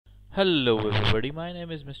Hello everybody, my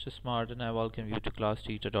name is Mr. Smart and I welcome you to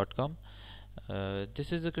classteacher.com.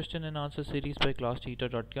 This is a question and answer series by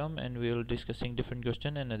classteacher.com and we are discussing different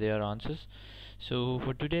questions and their answers. So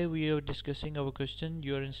for today we are discussing our question.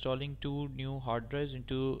 You are installing two new hard drives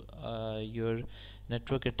into your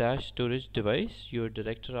network attached storage device. Your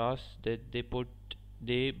director asks that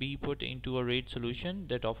they be put into a RAID solution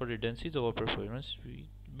that offer redundancies over performance.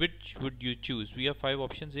 Which would you choose? We have five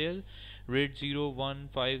options here: RAID 0, 1,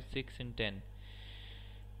 5, 6 and 10.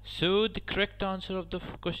 So the correct answer of the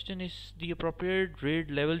question is the appropriate RAID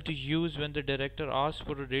level to use when the director asks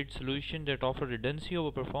for a RAID solution that offer redundancy over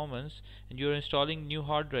performance and you are installing new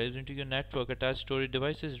hard drives into your network attached storage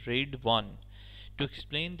device is RAID 1. To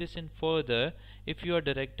explain this in further, if your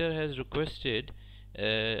director has requested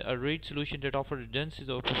a RAID solution that offer redundancies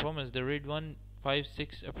over performance, the RAID 1, 5,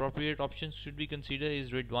 6 appropriate options should be considered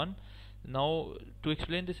is RAID 1. Now to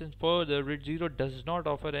explain this in further, RAID 0 does not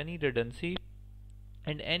offer any redundancy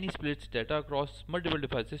and any splits data across multiple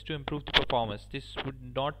devices to improve the performance. This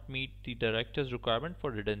would not meet the director's requirement for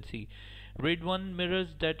redundancy. RAID 1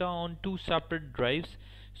 mirrors data on two separate drives,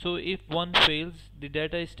 so if one fails, the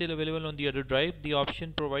data is still available on the other drive. The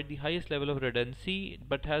option provides the highest level of redundancy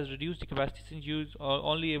but has reduced the capacity since you are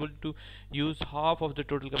only able to use half of the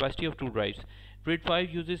total capacity of two drives. RAID 5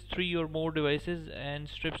 uses three or more devices and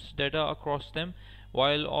strips data across them,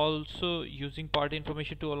 while also using party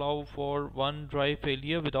information to allow for one drive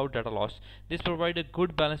failure without data loss. This provides a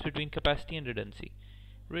good balance between capacity and redundancy.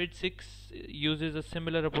 RAID 6 uses a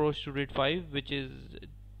similar approach to RAID 5, which is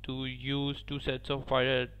to use two sets of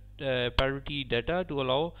parity data to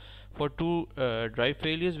allow for two drive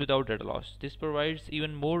failures without data loss. This provides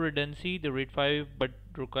even more redundancy, the RAID 5, but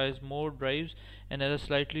requires more drives and has a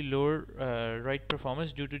slightly lower write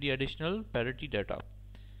performance due to the additional parity data.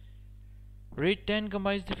 RAID 10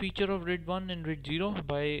 combines the feature of RAID 1 and RAID 0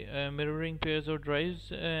 by mirroring pairs of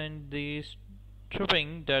drives and the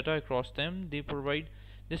stripping data across them.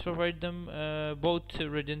 This provides them both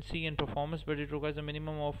redundancy and performance, but it requires a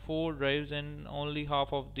minimum of 4 drives and only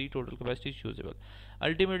half of the total capacity is usable.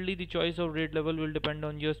 Ultimately, the choice of RAID level will depend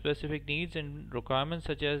on your specific needs and requirements,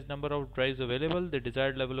 such as number of drives available, the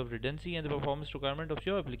desired level of redundancy, and the performance requirement of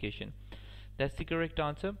your application. That's the correct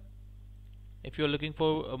answer. If you are looking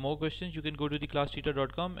for more questions, you can go to the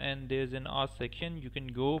classteacher.com and there's an ask section. You can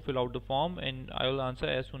go fill out the form and I will answer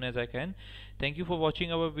as soon as I can. Thank you for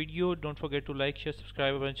watching our video. Don't forget to like, share,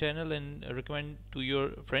 subscribe our channel and recommend to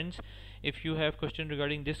your friends. If you have questions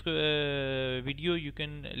regarding this video, you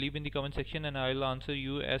can leave in the comment section and I will answer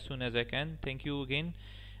you as soon as I can. Thank you again.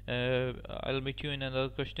 I'll meet you in another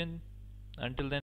question. Until then.